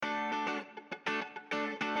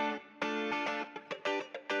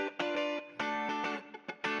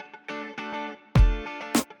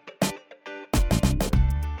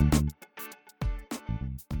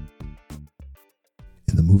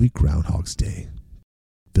Groundhog's Day,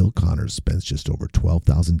 Phil Connors spends just over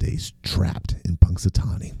 12,000 days trapped in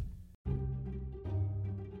Punxsutawney.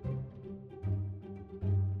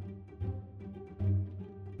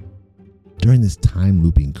 During this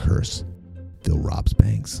time-looping curse, Phil robs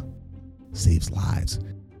banks, saves lives,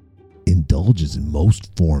 indulges in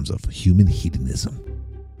most forms of human hedonism,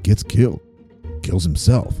 gets killed, kills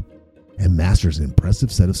himself, and masters an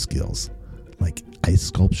impressive set of skills like ice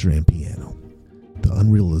sculpture and piano. The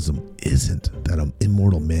unrealism isn't that an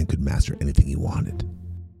immortal man could master anything he wanted.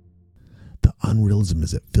 The unrealism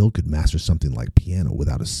is that Phil could master something like piano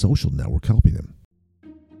without a social network helping him.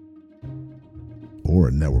 Or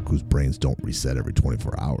a network whose brains don't reset every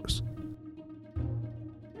 24 hours.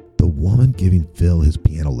 The woman giving Phil his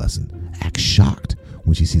piano lesson acts shocked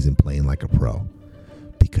when she sees him playing like a pro,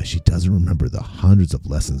 because she doesn't remember the hundreds of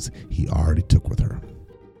lessons he already took with her.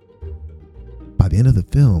 By the end of the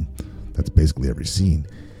film, that's basically every scene,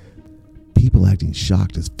 people acting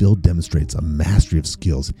shocked as Phil demonstrates a mastery of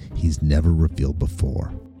skills he's never revealed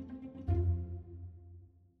before.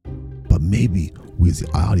 But maybe we as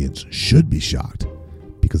the audience should be shocked,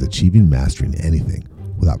 because achieving mastery in anything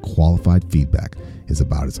without qualified feedback is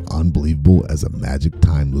about as unbelievable as a magic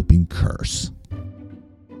time looping curse.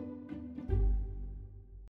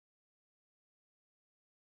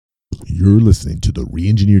 You're listening to The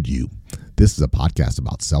Re-Engineered You. This is a podcast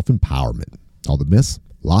about self-empowerment, all the myths,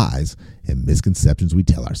 lies, and misconceptions we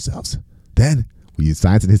tell ourselves. Then we use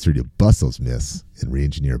science and history to bust those myths and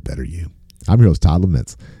re-engineer a better you. I'm your host, Todd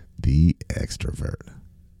Laments, the extrovert.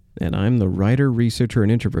 And I'm the writer, researcher,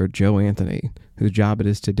 and introvert, Joe Anthony, whose job it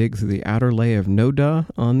is to dig through the outer layer of no-duh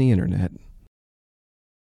on the internet.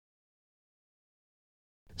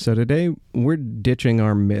 So today, we're ditching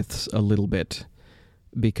our myths a little bit,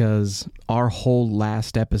 because our whole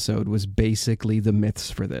last episode was basically the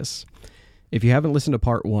myths for this. If you haven't listened to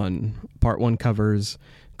part one covers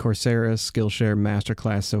Coursera, Skillshare,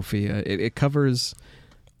 Masterclass, Sophia. It covers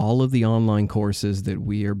all of the online courses that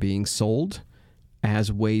we are being sold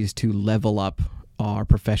as ways to level up our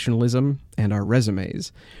professionalism and our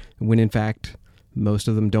resumes, when in fact, most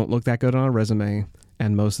of them don't look that good on a resume,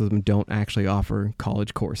 and most of them don't actually offer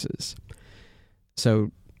college courses.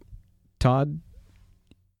 So, Todd,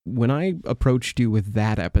 when I approached you with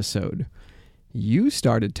that episode, you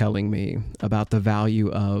started telling me about the value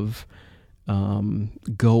of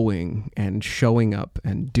going and showing up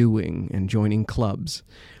and doing and joining clubs.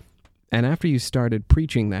 And after you started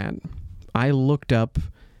preaching that, I looked up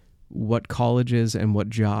what colleges and what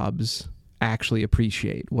jobs actually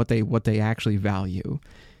appreciate, what they actually value.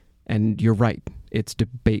 And you're right, it's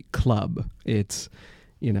debate club, it's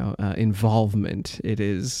involvement, it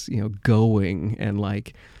is going and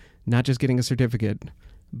like not just getting a certificate,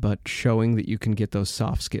 but showing that you can get those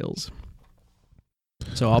soft skills.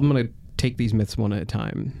 So I'm going to take these myths one at a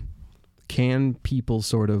time. Can people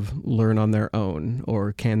sort of learn on their own,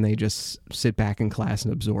 or can they just sit back in class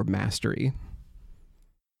and absorb mastery?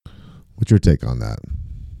 What's your take on that?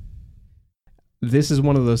 This is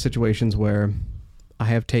one of those situations where I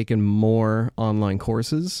have taken more online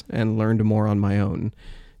courses and learned more on my own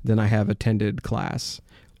than I have attended class.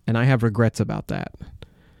 And I have regrets about that.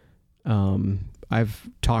 I've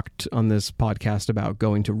talked on this podcast about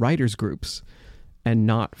going to writers groups and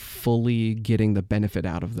not fully getting the benefit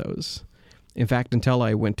out of those. In fact, until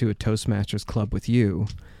I went to a Toastmasters club with you,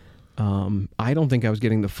 I don't think I was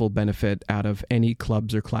getting the full benefit out of any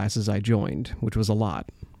clubs or classes I joined, which was a lot.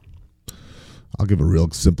 I'll give a real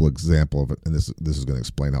simple example of it, and this is going to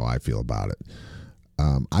explain how I feel about it.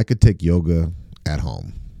 I could take yoga at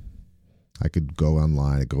home. I could go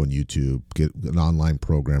online, go on YouTube, get an online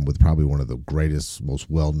program with probably one of the greatest, most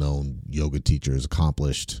well-known yoga teachers,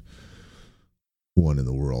 accomplished one in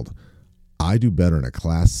the world. I do better in a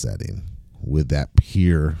class setting with that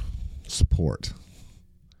peer support.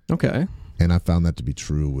 Okay. And I found that to be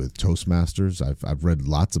true with Toastmasters. I've read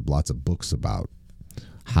lots of books about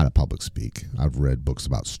how to public speak. I've read books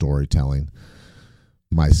about storytelling.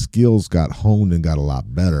 My skills got honed and got a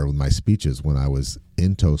lot better with my speeches when I was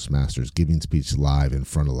in Toastmasters, giving speech live in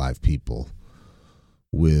front of live people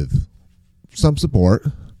with some support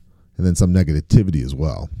and then some negativity as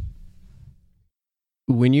well.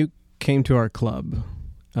 When you came to our club,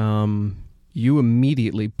 you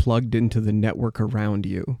immediately plugged into the network around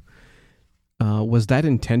you. Was that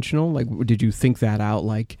intentional? Like, did you think that out?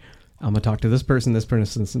 Like, I'm going to talk to this person,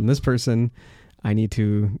 and this person. I need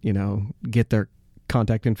to, get their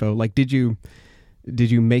contact info. Like, did you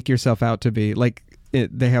make yourself out to be like,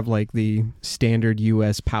 they have like the standard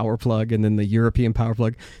US power plug and then the European power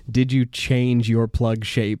plug. Did you change your plug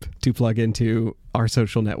shape to plug into our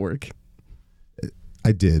social network?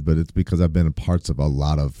 I did, but it's because I've been in parts of a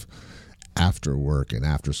lot of after work and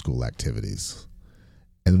after school activities.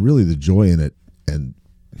 And really the joy in it and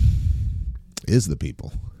is the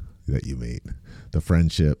people that you meet, the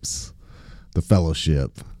friendships, the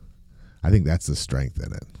fellowship. I think that's the strength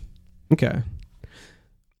in it. Okay.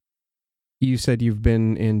 You said you've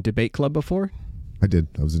been in debate club before? I did.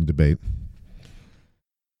 I was in debate.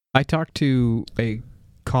 I talked to a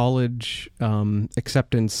college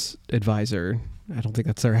acceptance advisor. I don't think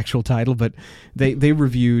that's their actual title, but they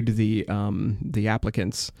reviewed the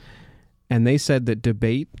applicants, and they said that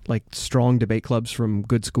debate, like strong debate clubs from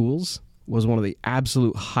good schools, was one of the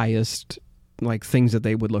absolute highest like things that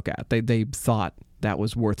they would look at. They thought that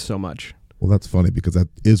was worth so much. Well, that's funny because that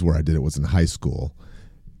is where I did it, was in high school.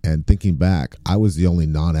 And thinking back, I was the only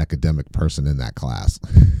non-academic person in that class.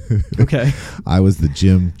 Okay. I was the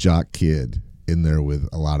gym jock kid in there with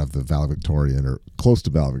a lot of the valedictorian or close to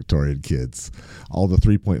valedictorian kids, all the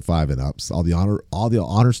 3.5 and ups, all the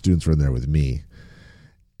honor students were in there with me.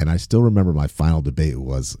 And I still remember my final debate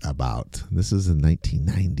was about, this is in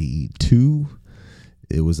 1992.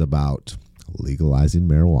 It was about legalizing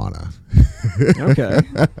marijuana. Okay.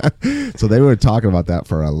 So they were talking about that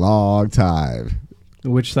for a long time.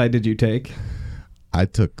 Which side did you take? I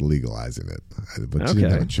took legalizing it, but you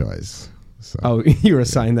didn't have a choice. So, oh, you were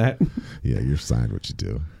assigned that? Yeah, you're assigned what you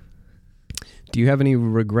do. Do you have any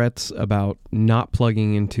regrets about not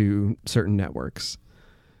plugging into certain networks?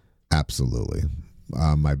 Absolutely.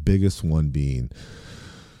 My biggest one being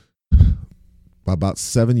about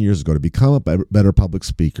 7 years ago, to become a better public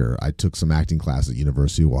speaker, I took some acting class at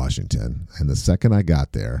University of Washington. And the second I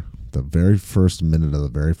got there, the very first minute of the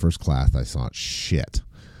very first class, I thought, shit,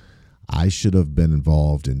 I should have been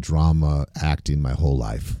involved in drama, acting my whole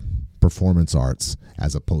life, performance arts,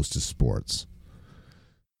 as opposed to sports.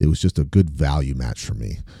 It was just a good value match for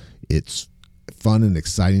me. It's fun and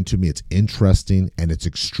exciting to me. It's interesting, and it's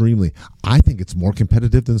I think it's more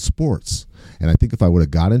competitive than sports. And I think if I would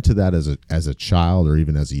have got into that as a child or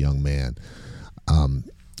even as a young man,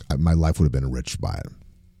 my life would have been enriched by it.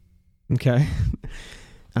 Okay.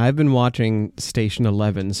 I've been watching Station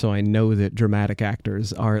 11, so I know that dramatic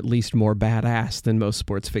actors are at least more badass than most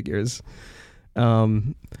sports figures.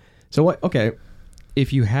 So what? Okay,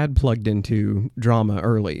 if you had plugged into drama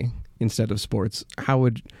early instead of sports, how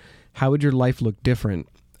would your life look different?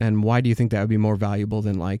 And why do you think that would be more valuable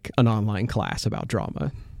than like an online class about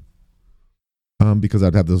drama? Because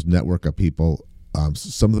I'd have those network of people.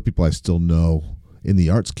 Some of the people I still know in the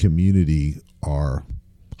arts community are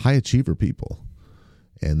high achiever people.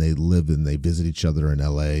 And they live and they visit each other in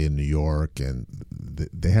LA and New York, and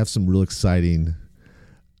they have some real exciting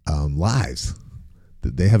lives.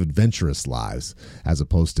 They have adventurous lives as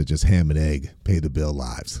opposed to just ham and egg, pay the bill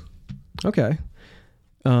lives. Okay.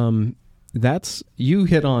 You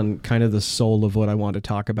hit on kind of the soul of what I want to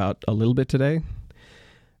talk about a little bit today.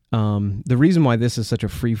 The reason why this is such a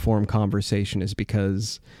free-form conversation is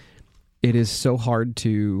because it is so hard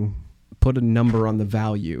to put a number on the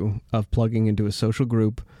value of plugging into a social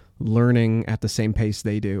group, learning at the same pace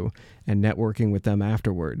they do, and networking with them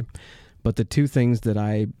afterward. But the two things that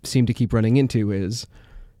I seem to keep running into is,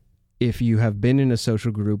 if you have been in a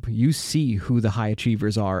social group, you see who the high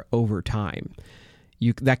achievers are over time.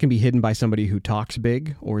 That can be hidden by somebody who talks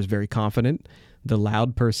big or is very confident. The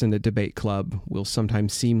loud person at debate club will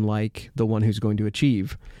sometimes seem like the one who's going to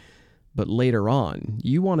achieve. But later on,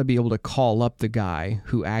 you want to be able to call up the guy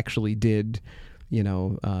who actually did,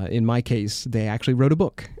 in my case, they actually wrote a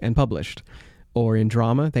book and published. Or in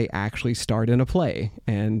drama, they actually starred in a play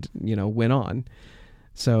and, went on.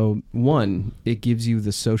 So, one, it gives you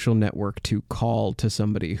the social network to call to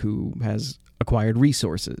somebody who has acquired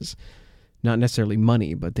resources. Not necessarily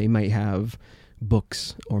money, but they might have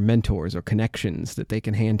books or mentors or connections that they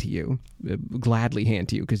can hand to you, gladly hand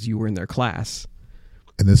to you because you were in their class.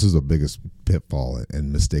 And this is the biggest pitfall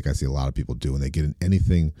and mistake I see a lot of people do when they get in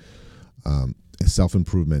anything,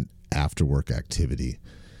 self-improvement after work activity.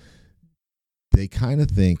 They kind of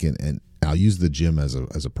think, and I'll use the gym as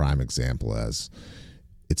a prime example, as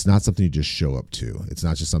it's not something you just show up to. It's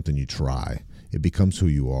not just something you try. It becomes who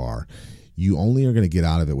you are. You only are going to get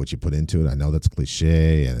out of it what you put into it. I know that's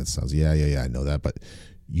cliche and it sounds, yeah, I know that, but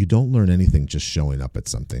you don't learn anything just showing up at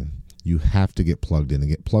something. You have to get plugged in. And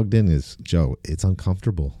get plugged in is, Joe, it's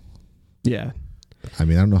uncomfortable. Yeah. I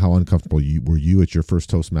mean, I don't know how uncomfortable were you at your first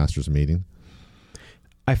Toastmasters meeting?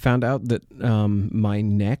 I found out that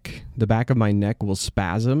the back of my neck will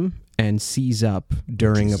spasm and seize up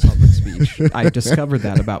during a public speech. I discovered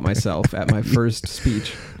that about myself at my first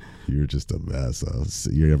speech. You're just a mess.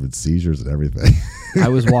 You're having seizures and everything. I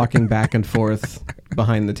was walking back and forth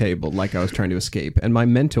behind the table like I was trying to escape. And my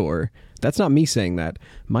mentor, that's not me saying that.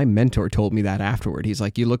 My mentor told me that afterward. He's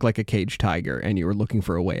like, you look like a caged tiger and you were looking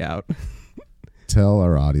for a way out. Tell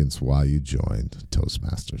our audience why you joined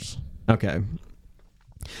Toastmasters. Okay.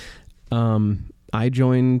 I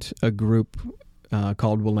joined a group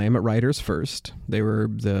called Willamette Writers First. They were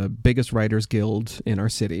the biggest writers guild in our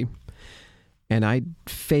city. And I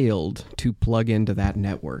failed to plug into that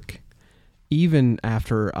network. Even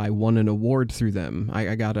after I won an award through them,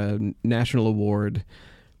 I got a national award.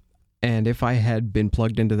 And if I had been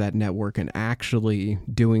plugged into that network and actually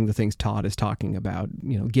doing the things Todd is talking about,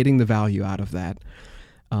 getting the value out of that,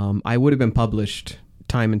 I would have been published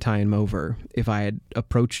time and time over if I had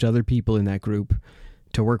approached other people in that group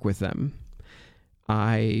to work with them.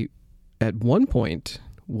 I, at one point,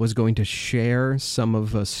 was going to share some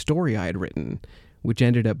of a story I had written, which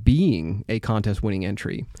ended up being a contest-winning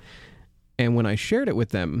entry. And when I shared it with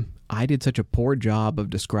them, I did such a poor job of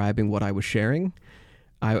describing what I was sharing.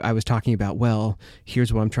 I was talking about, well,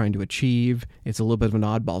 here's what I'm trying to achieve. It's a little bit of an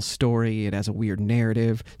oddball story. It has a weird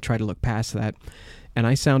narrative. Try to look past that. And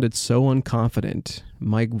I sounded so unconfident.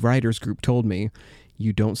 My writers group told me,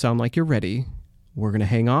 you don't sound like you're ready. We're going to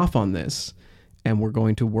hang off on this, and we're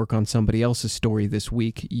going to work on somebody else's story this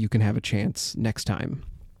week. You can have a chance next time.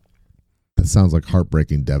 That sounds like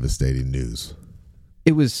heartbreaking, devastating news.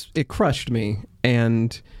 It crushed me,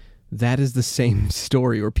 and that is the same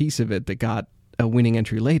story or piece of it that got a winning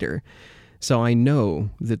entry later. So I know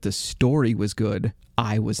that the story was good.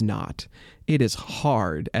 I was not. It is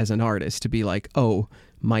hard as an artist to be like, oh,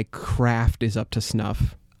 my craft is up to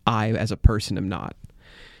snuff. I, as a person, am not.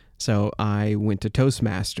 So I went to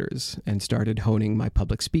Toastmasters and started honing my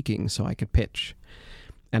public speaking so I could pitch.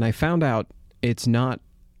 And I found out it's not,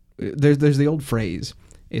 there's the old phrase,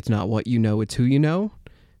 it's not what you know, it's who you know.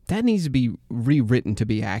 That needs to be rewritten to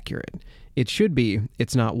be accurate. It should be,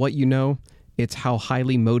 it's not what you know, it's how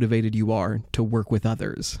highly motivated you are to work with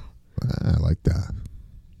others. I like that.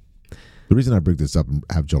 The reason I bring this up and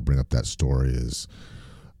have Joe bring up that story is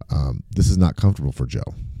this is not comfortable for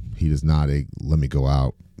Joe. He does not let me go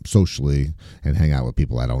out socially and hang out with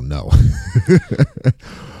people I don't know.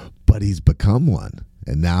 But he's become one.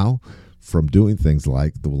 And now, from doing things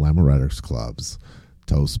like the Willamette Writers Clubs,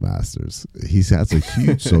 Toastmasters, he has a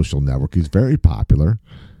huge social network. He's very popular.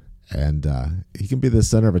 And he can be the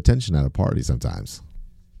center of attention at a party sometimes.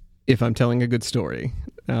 If I'm telling a good story.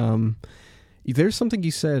 There's something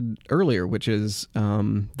you said earlier, which is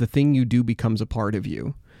the thing you do becomes a part of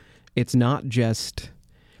you. It's not just,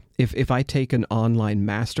 if I take an online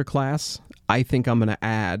masterclass, I think I'm going to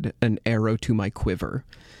add an arrow to my quiver.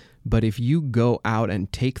 But if you go out and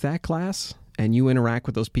take that class and you interact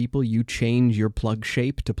with those people, you change your plug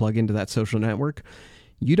shape to plug into that social network,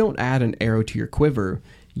 you don't add an arrow to your quiver.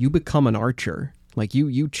 You become an archer. Like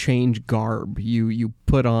you change garb. You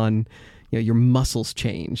put on, your muscles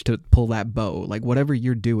change to pull that bow. Like whatever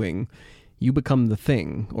you're doing, you become the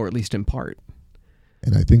thing, or at least in part.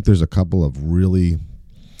 And I think there's a couple of really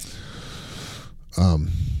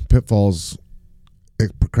pitfalls,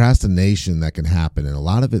 procrastination that can happen. And a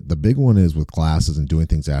lot of it, the big one is with classes and doing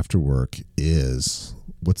things after work is,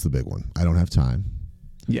 what's the big one? I don't have time.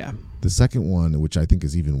 Yeah. The second one, which I think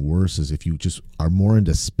is even worse, is if you just are more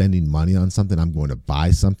into spending money on something. I'm going to buy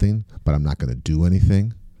something, but I'm not going to do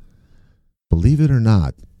anything. Believe it or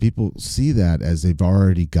not, people see that as they've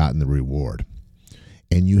already gotten the reward,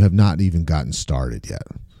 and you have not even gotten started yet.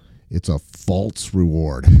 It's a false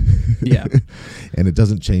reward. Yeah. And it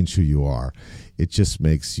doesn't change who you are. It just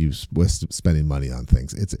makes you spending money on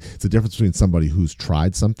things. It's a difference between somebody who's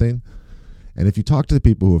tried something. And if you talk to the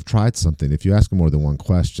people who have tried something, if you ask them more than one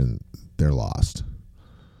question, they're lost.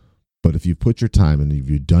 But if you put your time and if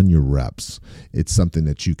you've done your reps, it's something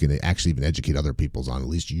that you can actually even educate other people's on, at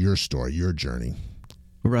least your story, your journey.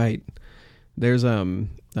 Right. There's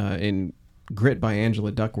in Grit by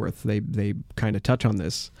Angela Duckworth, they kind of touch on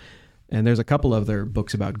this. And there's a couple other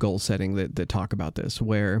books about goal setting that talk about this,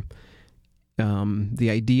 where the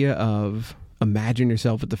idea of imagine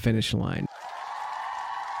yourself at the finish line.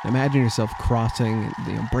 Imagine yourself crossing,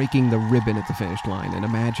 breaking the ribbon at the finish line, and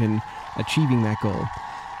imagine achieving that goal.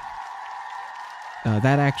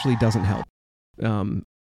 That actually doesn't help.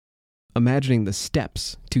 Imagining the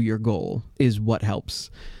steps to your goal is what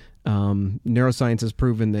helps. Neuroscience has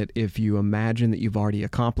proven that if you imagine that you've already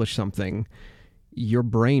accomplished something, your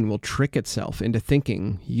brain will trick itself into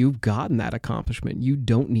thinking you've gotten that accomplishment. You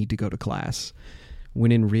don't need to go to class.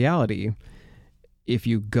 When in reality, if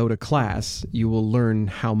you go to class, you will learn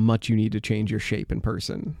how much you need to change your shape in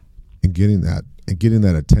person. And getting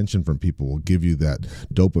that attention from people will give you that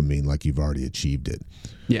dopamine like you've already achieved it.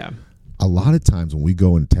 Yeah. A lot of times when we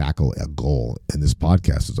go and tackle a goal, and this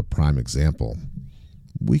podcast is a prime example,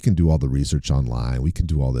 we can do all the research online. We can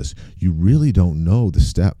do all this. You really don't know the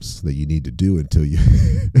steps that you need to do until you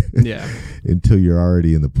until you're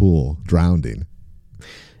already in the pool drowning.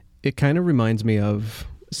 It kind of reminds me of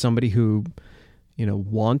somebody who,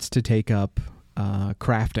 wants to take up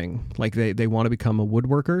crafting. Like they want to become a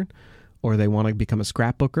woodworker, or they want to become a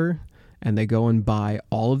scrapbooker, and they go and buy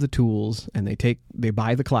all of the tools, and they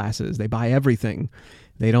buy the classes, they buy everything.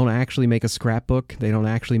 They don't actually make a scrapbook. They don't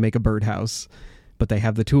actually make a birdhouse, but they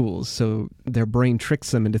have the tools. So their brain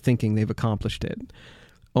tricks them into thinking they've accomplished it.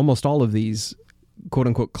 Almost all of these quote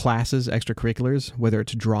unquote classes, extracurriculars, whether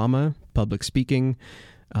it's drama, public speaking,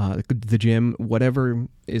 the gym, whatever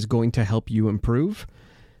is going to help you improve,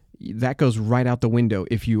 that goes right out the window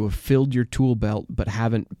if you have filled your tool belt but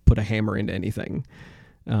haven't put a hammer into anything.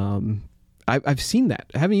 I've seen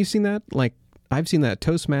that. Haven't you seen that? Like, I've seen that at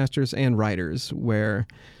Toastmasters and Writers, where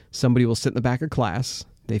somebody will sit in the back of class,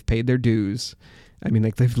 they've paid their dues. I mean,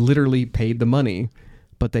 like, they've literally paid the money,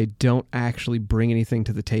 but they don't actually bring anything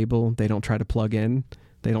to the table. They don't try to plug in.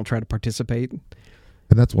 They don't try to participate.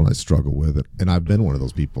 And that's one I struggle with. And I've been one of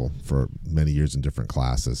those people for many years in different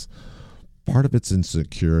classes. Part of it's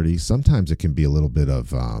insecurity. Sometimes it can be a little bit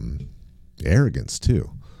of arrogance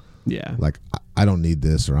too. Yeah. Like, I don't need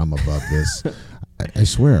this, or I'm above this. I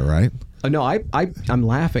swear, right? No, I'm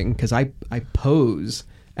laughing because I pose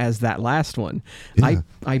as that last one. Yeah.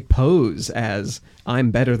 I pose as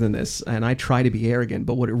I'm better than this, and I try to be arrogant.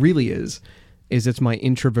 But what it really is it's my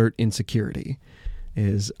introvert insecurity.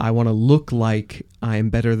 Is I want to look like I'm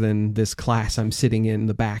better than this class I'm sitting in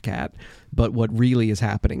the back at. But what really is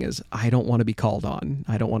happening is I don't want to be called on.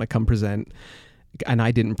 I don't want to come present. And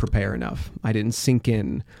I didn't prepare enough. I didn't sink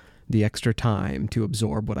in the extra time to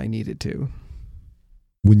absorb what I needed to.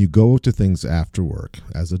 When you go to things after work,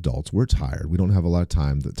 as adults, we're tired. We don't have a lot of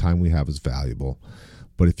time. The time we have is valuable.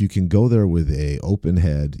 But if you can go there with a open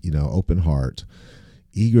head, open heart,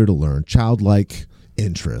 eager to learn, childlike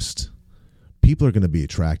interest, people are going to be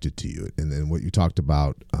attracted to you. And then what you talked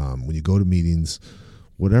about, when you go to meetings,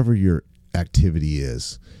 whatever your activity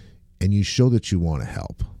is, and you show that you want to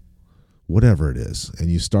help, whatever it is,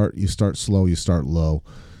 and you start slow, you start low,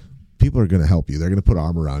 people are going to help you. They're going to put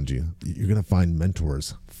arm around you. You're going to find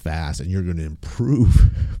mentors fast, and you're going to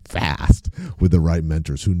improve fast with the right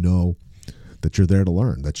mentors who know that you're there to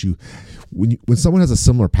learn. That when someone has a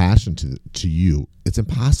similar passion to you, it's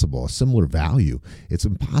impossible, a similar value, it's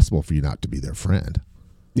impossible for you not to be their friend.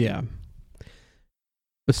 Yeah.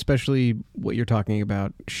 Especially what you're talking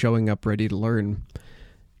about, showing up ready to learn.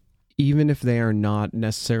 Even if they are not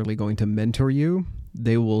necessarily going to mentor you,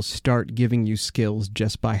 they will start giving you skills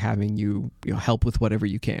just by having you, help with whatever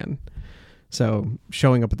you can. So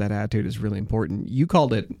showing up with that attitude is really important. You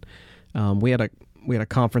called it, we had a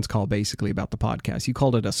conference call basically about the podcast. You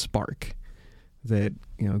called it a spark. That,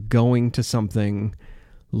 going to something,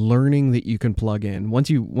 learning that you can plug in. Once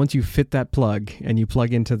you fit that plug and you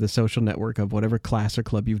plug into the social network of whatever class or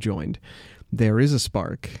club you've joined, there is a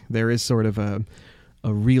spark. There is sort of a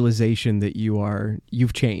realization that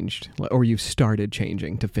you've changed, or you've started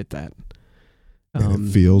changing to fit that. And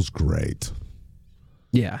it feels great.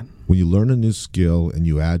 Yeah. When you learn a new skill and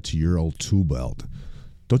you add to your old tool belt,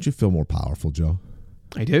 don't you feel more powerful, Joe?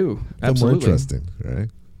 I do. Feel Absolutely. more interesting, right?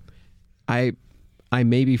 I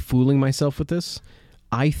may be fooling myself with this.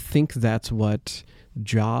 I think that's what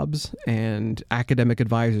jobs and academic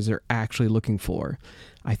advisors are actually looking for.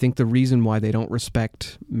 I think the reason why they don't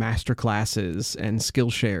respect master classes and skill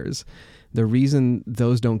shares, the reason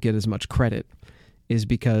those don't get as much credit is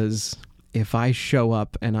because if I show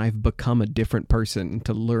up and I've become a different person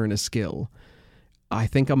to learn a skill, I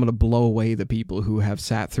think I'm going to blow away the people who have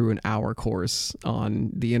sat through an hour course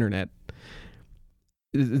on the internet.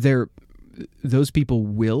 Those people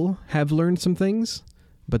will have learned some things,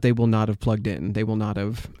 but they will not have plugged in. They will not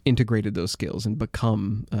have integrated those skills and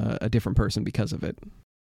become a different person because of it.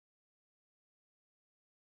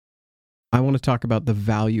 I want to talk about the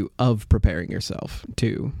value of preparing yourself,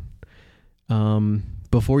 too.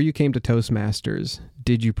 Before you came to Toastmasters,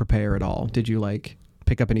 did you prepare at all? Did you,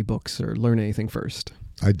 pick up any books or learn anything first?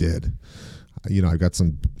 I did. I got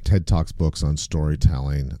some TED Talks books on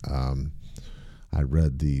storytelling. I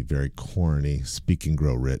read the very corny Speak and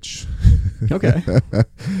Grow Rich. Okay.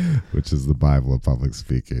 Which is the Bible of public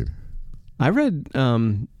speaking. I read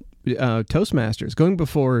Toastmasters. Going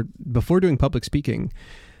before doing public speaking,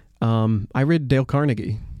 I read Dale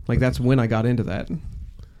Carnegie. That's when I got into that.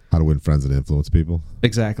 How to Win Friends and Influence People.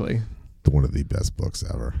 Exactly. One of the best books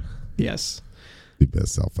ever. Yes. The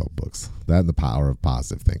best self-help books. That and The Power of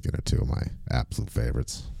Positive Thinking are two of my absolute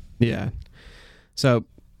favorites. Yeah. So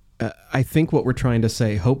I think what we're trying to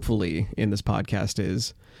say, hopefully, in this podcast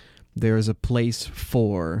is there is a place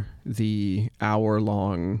for the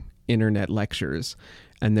hour-long internet lectures,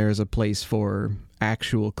 and there is a place for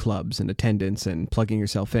actual clubs and attendance and plugging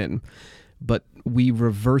yourself in. But we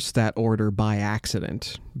reverse that order by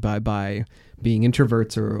accident, by being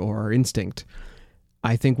introverts or our instinct.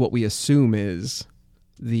 I think what we assume is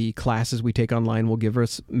the classes we take online will give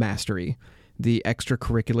us mastery. The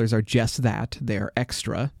extracurriculars are just that. They're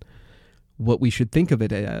extra. What we should think of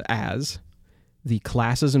it as, the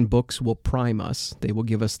classes and books will prime us. They will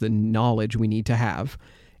give us the knowledge we need to have.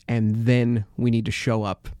 And then we need to show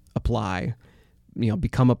up, apply,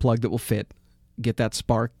 become a plug that will fit, get that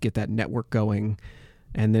spark, get that network going,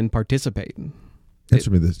 and then participate. Answer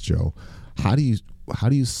me this, Joe. How do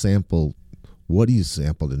you sample? What do you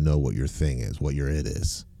sample to know what your thing is, what your it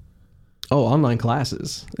is? Oh, online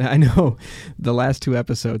classes. I know the last 2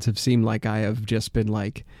 episodes have seemed like I have just been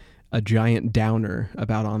like a giant downer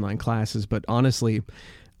about online classes. But honestly,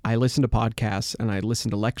 I listen to podcasts and I listen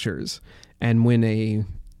to lectures. And when a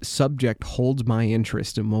subject holds my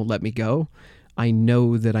interest and won't let me go, I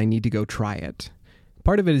know that I need to go try it.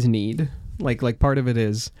 Part of it is need. Like part of it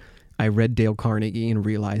is I read Dale Carnegie and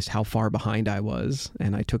realized how far behind I was,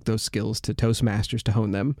 and I took those skills to Toastmasters to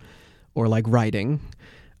hone them. Or like writing,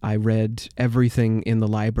 I read everything in the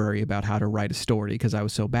library about how to write a story because I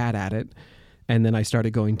was so bad at it. And then I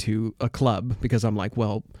started going to a club because I'm like,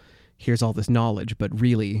 well, here's all this knowledge, but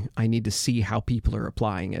really I need to see how people are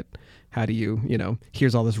applying it. How do you,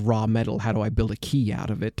 here's all this raw metal. How do I build a key out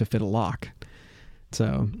of it to fit a lock?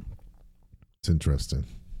 So it's interesting.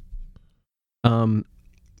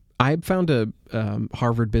 I found a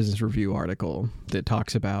Harvard Business Review article that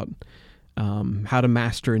talks about how to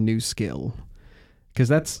master a new skill, because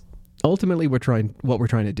that's ultimately what we're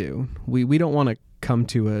trying to do. We don't want to come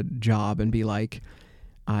to a job and be like,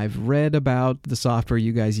 I've read about the software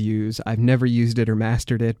you guys use. I've never used it or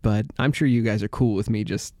mastered it, but I'm sure you guys are cool with me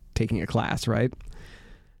just taking a class, right?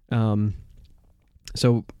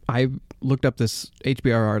 So I looked up this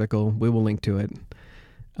HBR article. We will link to it.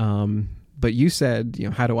 But you said,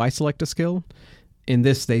 how do I select a skill? In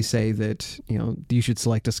this, they say that, you should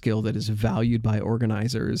select a skill that is valued by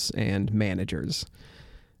organizers and managers.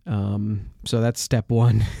 So that's step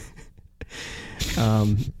 1.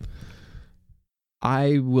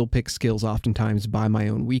 I will pick skills oftentimes by my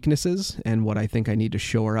own weaknesses and what I think I need to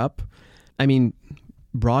shore up. I mean,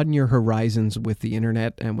 broaden your horizons with the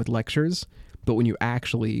internet and with lectures, but when you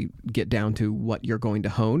actually get down to what you're going to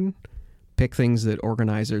hone, pick things that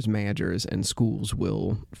organizers, managers, and schools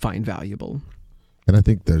will find valuable. And I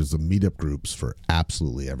think there's the meetup groups for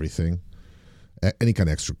absolutely everything. Any kind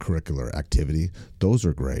of extracurricular activity, those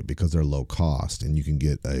are great because they're low cost, and you can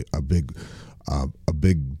get a big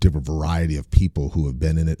different variety of people who have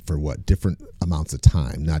been in it for different amounts of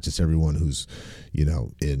time, not just everyone who's,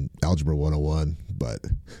 in Algebra 101, but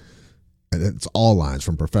it's all lines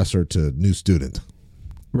from professor to new student.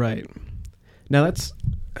 Right. Now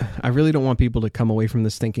I really don't want people to come away from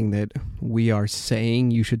this thinking that we are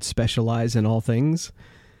saying you should specialize in all things.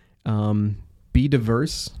 Be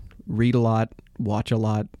diverse, read a lot, watch a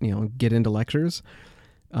lot, get into lectures.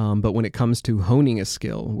 But when it comes to honing a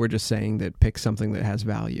skill, we're just saying that pick something that has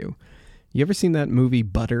value. You ever seen that movie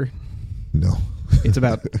Butter? No. It's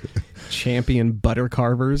about champion butter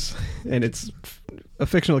carvers, and it's a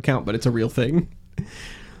fictional account, but it's a real thing.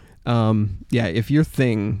 If your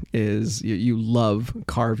thing is you love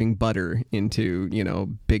carving butter into,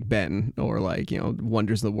 Big Ben or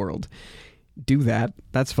wonders of the world, do that.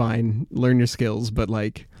 That's fine. Learn your skills. But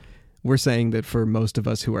we're saying that for most of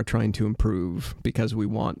us who are trying to improve because we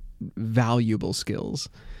want valuable skills,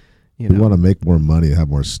 we want to make more money and have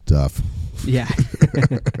more stuff. Yeah.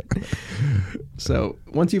 So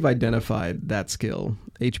once you've identified that skill,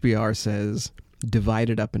 HBR says divide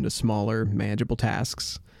it up into smaller, manageable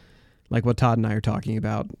tasks. Like what Todd and I are talking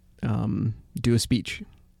about. Do a speech.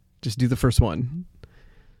 Just do the first one.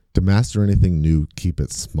 To master anything new, keep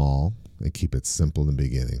it small and keep it simple in the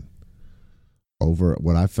beginning.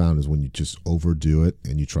 What I found is when you just overdo it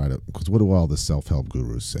and you try to, because what do all the self-help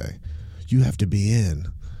gurus say? You have to be in.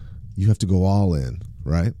 You have to go all in,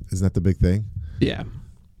 right? Isn't that the big thing? Yeah.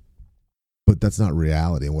 But that's not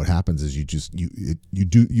reality. And what happens is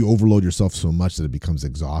you overload yourself so much that it becomes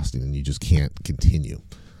exhausting and you just can't continue.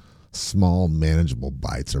 Small, manageable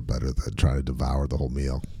bites are better than trying to devour the whole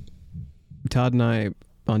meal. Todd and I,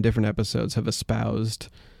 on different episodes, have espoused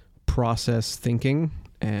process thinking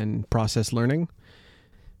and process learning.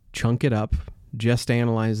 Chunk it up, just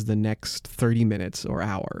analyze the next 30 minutes or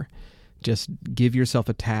hour. Just give yourself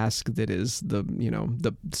a task that is the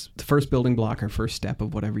first building block or first step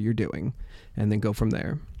of whatever you're doing, and then go from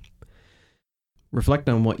there. Reflect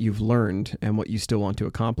on what you've learned and what you still want to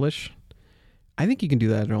accomplish. I think you can do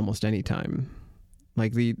that at almost any time.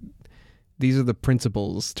 Like these are the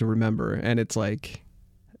principles to remember, and it's like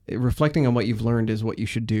reflecting on what you've learned is what you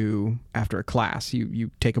should do after a class.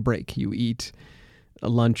 You take a break, you eat a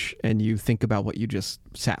lunch, and you think about what you just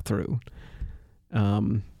sat through.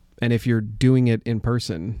 And if you're doing it in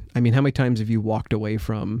person, I mean, how many times have you walked away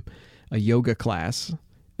from a yoga class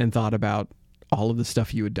and thought about all of the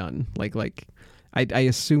stuff you had done? I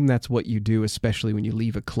assume that's what you do, especially when you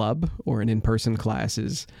leave a club or an in-person class,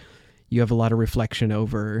 is you have a lot of reflection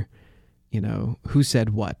over, who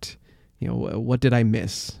said what, what did I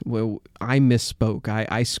miss? Well, I misspoke.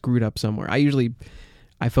 I screwed up somewhere.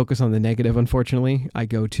 I focus on the negative, unfortunately. I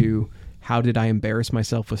go to, how did I embarrass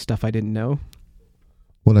myself with stuff I didn't know?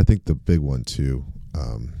 Well, I think the big one too,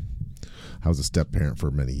 I was a step parent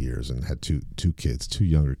for many years and had two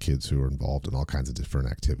younger kids who were involved in all kinds of different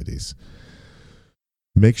activities.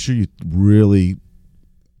 Make sure you really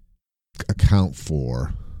account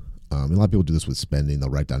for, a lot of people do this with spending. They'll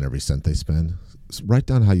write down every cent they spend. So write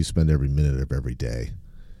down how you spend every minute of every day.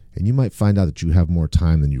 And you might find out that you have more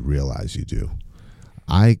time than you realize you do.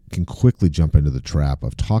 I can quickly jump into the trap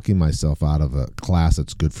of talking myself out of a class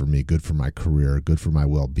that's good for me, good for my career, good for my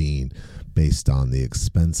well-being, based on the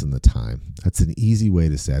expense and the time. That's an easy way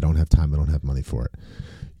to say, I don't have time, I don't have money for it.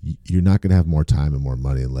 You're not going to have more time and more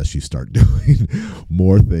money unless you start doing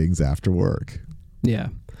more things after work. Yeah.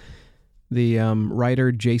 The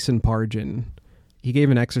writer Jason Pargin, he gave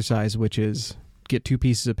an exercise which is get 2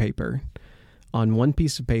 pieces of paper. On one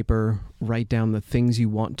piece of paper, write down the things you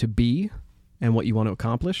want to be and what you want to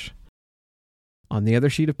accomplish. On the other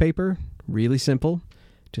sheet of paper, really simple,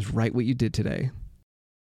 just write what you did today.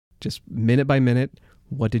 Just minute by minute,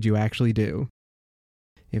 what did you actually do?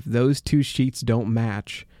 If those 2 sheets don't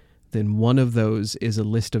match, then one of those is a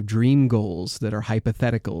list of dream goals that are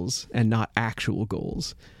hypotheticals and not actual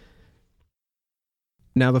goals.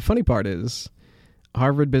 Now, the funny part is,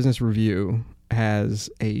 Harvard Business Review has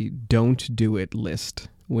a don't do it list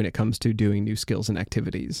when it comes to doing new skills and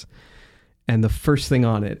activities. And the first thing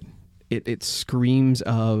on it screams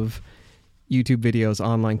of YouTube videos,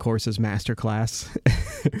 online courses, masterclass.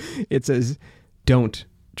 It says, don't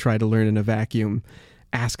try to learn in a vacuum.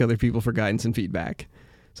 Ask other people for guidance and feedback.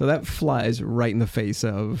 So that flies right in the face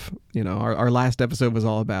of, our last episode was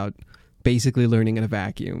all about basically learning in a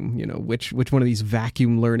vacuum. Which one of these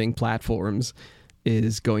vacuum learning platforms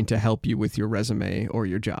is going to help you with your resume or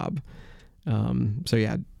your job? So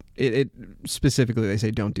yeah, it specifically, they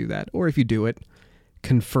say don't do that. Or if you do it,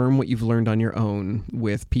 confirm what you've learned on your own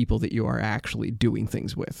with people that you are actually doing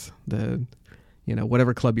things with.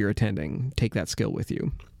 Whatever club you're attending, take that skill with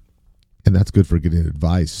you. And that's good for getting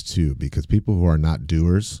advice too, because people who are not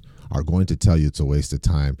doers are going to tell you it's a waste of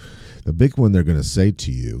time. The big one they're going to say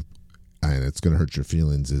to you, and it's going to hurt your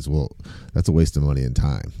feelings, is, well, that's a waste of money and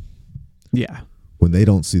time. Yeah. When they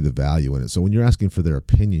don't see the value in it. So when you're asking for their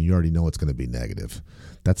opinion, you already know it's going to be negative.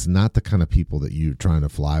 That's not the kind of people that you're trying to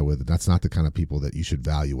fly with. That's not the kind of people that you should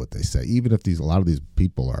value what they say, even if a lot of these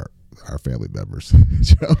people are our family members.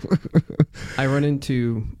 I run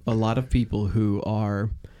into a lot of people who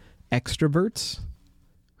are extroverts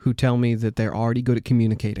who tell me that they're already good at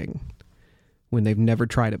communicating when they've never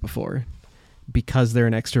tried it before, because they're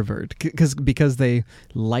an extrovert, because they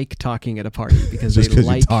like talking at a party, because just they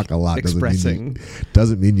like you talk a lot expressing.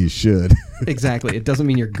 Doesn't mean you should. Exactly. It doesn't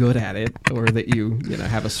mean you're good at it or that you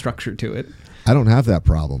have a structure to it. I don't have that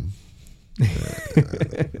problem. I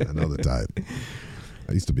know the type.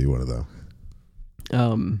 I used to be one of those.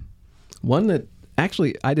 One that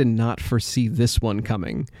actually I did not foresee this one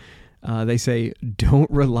coming. They say, don't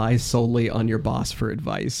rely solely on your boss for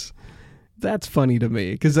advice. That's funny to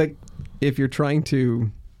me, because if you're trying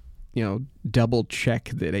to, double check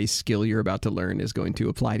that a skill you're about to learn is going to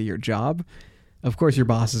apply to your job, of course your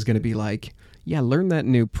boss is going to be like, yeah, learn that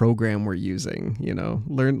new program we're using,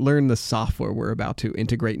 learn the software we're about to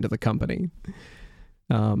integrate into the company.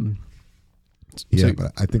 But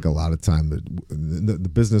I think a lot of time the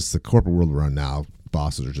business, the corporate world we're on now,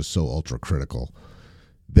 bosses are just so ultra critical.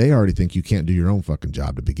 They already think you can't do your own fucking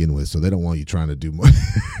job to begin with, so they don't want you trying to do more.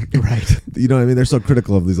 Right. You know what I mean? They're so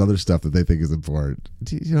critical of these other stuff that they think is important.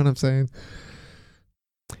 Do you know what I'm saying?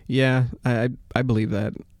 Yeah, I believe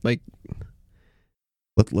that.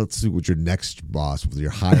 Let's see what your next boss with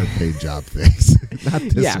your higher paid job thinks. Not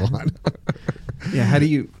this one. Yeah, how do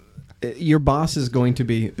you... Your boss is going to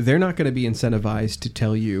be... They're not going to be incentivized to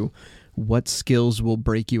tell you what skills will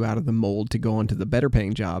break you out of the mold to go onto the better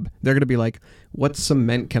paying job. They're going to be like, what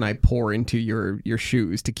cement can I pour into your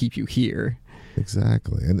shoes to keep you here?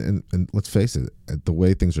 Exactly. And let's face it, the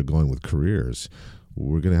way things are going with careers,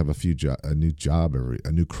 we're going to have a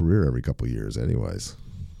new career every couple of years anyways.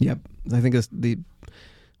 Yep. I think it's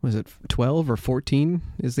was it 12 or 14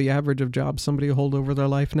 is the average of jobs somebody will hold over their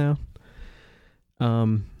life now.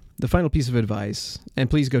 The final piece of advice, and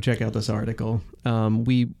please go check out this article.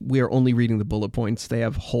 We are only reading the bullet points. They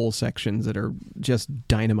have whole sections that are just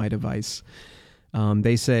dynamite advice.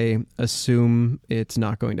 They say, assume it's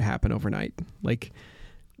not going to happen overnight. Like,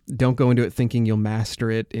 don't go into it thinking you'll master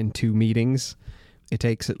it in 2 meetings. It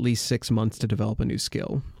takes at least 6 months to develop a new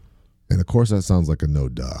skill. And of course that sounds like a no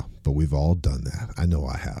duh, but we've all done that. I know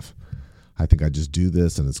I have. I think I just do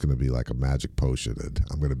this and it's going to be like a magic potion and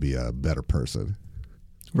I'm going to be a better person.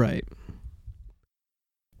 Right.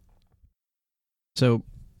 So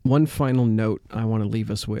one final note I want to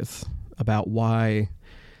leave us with about why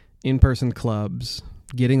in-person clubs,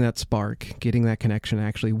 getting that spark, getting that connection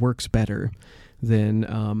actually works better than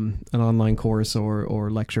an online course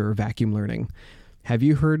or lecture or vacuum learning. Have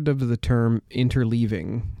you heard of the term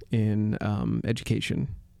interleaving in education?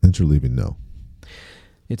 Interleaving, no.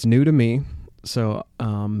 It's new to me, so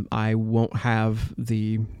I won't have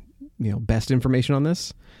the best information on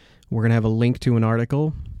this. We're going to have a link to an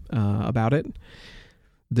article about it.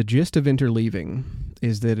 The gist of interleaving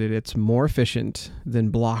is that it's more efficient than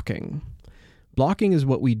blocking. Blocking is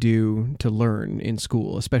what we do to learn in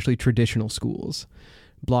school, especially traditional schools.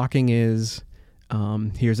 Blocking is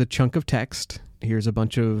here's a chunk of text, here's a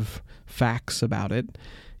bunch of facts about it.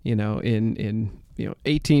 In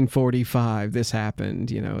 1845, this happened.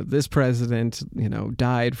 This president,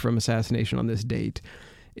 died from assassination on this date.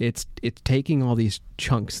 It's taking all these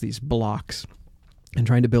chunks, these blocks, and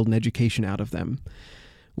trying to build an education out of them.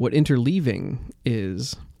 What interleaving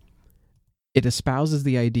is, it espouses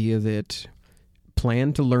the idea that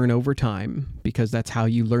plan to learn over time because that's how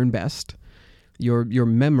you learn best. Your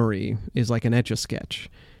memory is like an Etch-a-Sketch.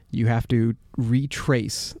 You have to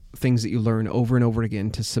retrace things that you learn over and over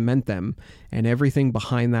again to cement them, and everything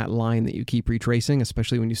behind that line that you keep retracing,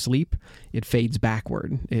 especially when you sleep, it fades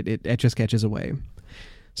backward. It Etch-a-Sketches away.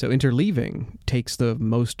 So interleaving takes the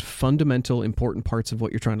most fundamental, important parts of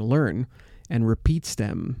what you're trying to learn and repeats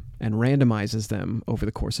them and randomizes them over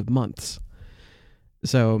the course of months.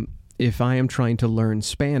 So if I am trying to learn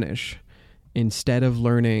Spanish, instead of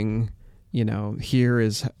learning, here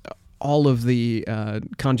is all of the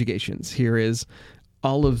conjugations, here is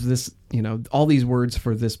all of this, all these words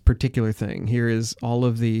for this particular thing, here is all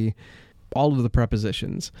of the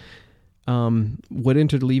prepositions. What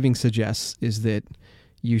interleaving suggests is that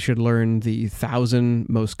you should learn the 1,000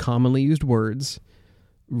 most commonly used words,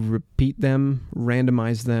 repeat them,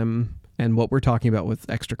 randomize them, and what we're talking about with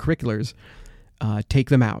extracurriculars,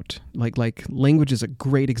 take them out. Like language is a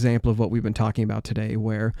great example of what we've been talking about today,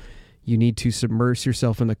 where you need to submerge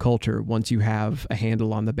yourself in the culture once you have a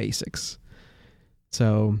handle on the basics.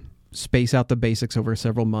 So space out the basics over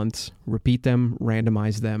several months, repeat them,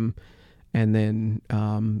 randomize them, and then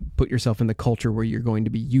put yourself in the culture where you're going to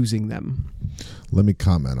be using them. Let me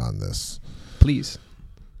comment on this. Please.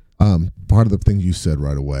 Part of the thing you said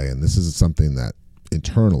right away, and this is something that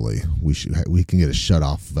internally we can get a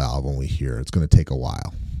shut-off valve when we hear it's going to take a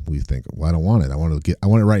while. We think, well, I don't want it. I want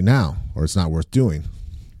it right now, or it's not worth doing.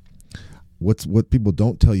 What people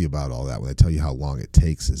don't tell you about all that when they tell you how long it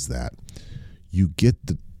takes is that you get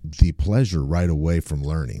the pleasure right away from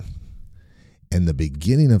learning. And the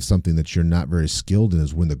beginning of something that you're not very skilled in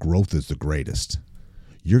is when the growth is the greatest.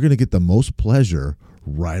 You're going to get the most pleasure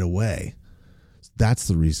right away. That's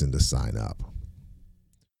the reason to sign up.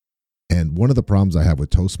 And one of the problems I have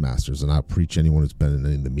with Toastmasters, and I'll preach anyone who's been in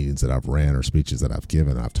any of the meetings that I've ran or speeches that I've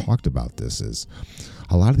given, I've talked about this, is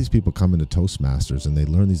a lot of these people come into Toastmasters and they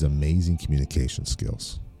learn these amazing communication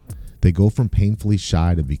skills. They go from painfully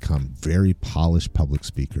shy to become very polished public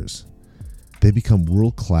speakers. They become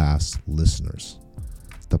world-class listeners.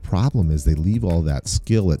 The problem is they leave all that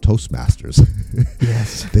skill at Toastmasters.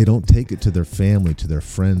 Yes. They don't take it to their family, to their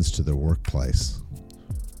friends, to their workplace.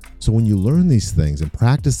 So when you learn these things and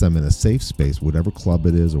practice them in a safe space, whatever club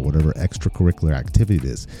it is or whatever extracurricular activity it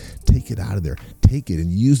is, take it out of there. Take it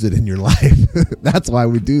and use it in your life. That's why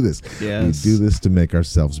we do this. Yes. We do this to make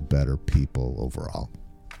ourselves better people overall.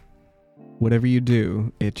 Whatever you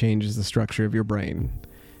do, it changes the structure of your brain.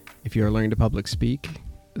 If you're learning to public speak,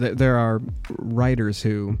 there are writers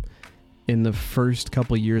who, in the first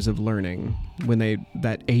couple years of learning, when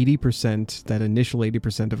that 80%, that initial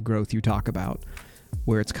 80% of growth you talk about,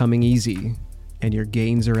 where it's coming easy and your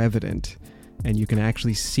gains are evident, and you can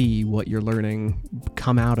actually see what you're learning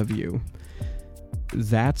come out of you,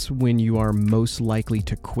 that's when you are most likely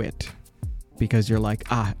to quit, because you're like,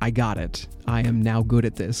 I got it. I am now good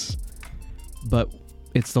at this. But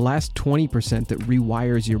it's the last 20% that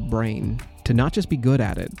rewires your brain to not just be good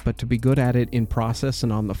at it, but to be good at it in process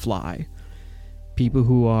and on the fly. People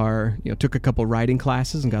who are, took a couple writing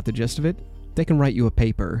classes and got the gist of it, they can write you a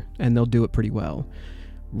paper and they'll do it pretty well.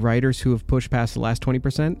 Writers who have pushed past the last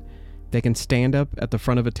 20%, they can stand up at the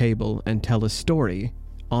front of a table and tell a story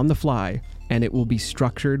on the fly, and it will be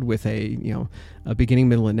structured with a beginning,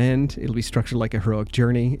 middle, and end. It'll be structured like a heroic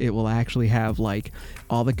journey. It will actually have like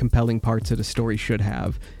all the compelling parts that a story should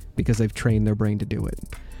have, because they've trained their brain to do it.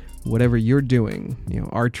 Whatever you're doing,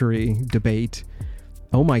 archery, debate,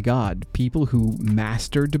 oh my God, people who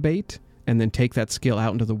master debate and then take that skill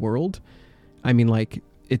out into the world, I mean, like,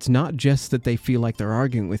 it's not just that they feel like they're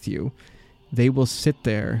arguing with you. They will sit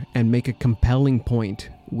there and make a compelling point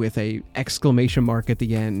with a exclamation mark at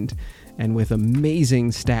the end and with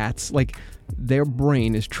amazing stats. Like, their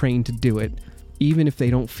brain is trained to do it, even if they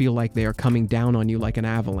don't feel like they are coming down on you like an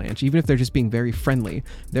avalanche. Even if they're just being very friendly,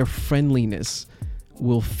 their friendliness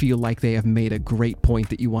will feel like they have made a great point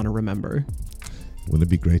that you want to remember. Wouldn't it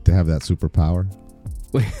be great to have that superpower?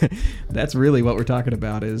 That's really what we're talking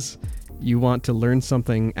about. Is you want to learn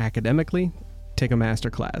something academically, take a master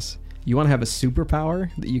class. You want to have a superpower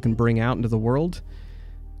that you can bring out into the world,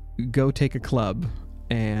 go take a club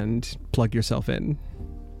and plug yourself in.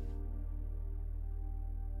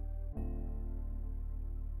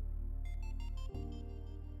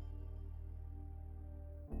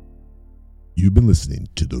 You've been listening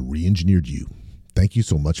to The Re-Engineered You. Thank you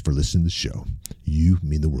so much for listening to the show. You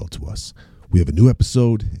mean the world to us. We have a new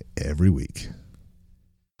episode every week.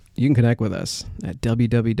 You can connect with us at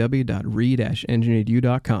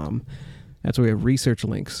www.re-engineeredyou.com. That's where we have research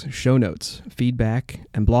links, show notes, feedback,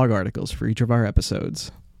 and blog articles for each of our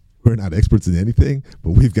episodes. We're not experts in anything, but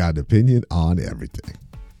we've got an opinion on everything.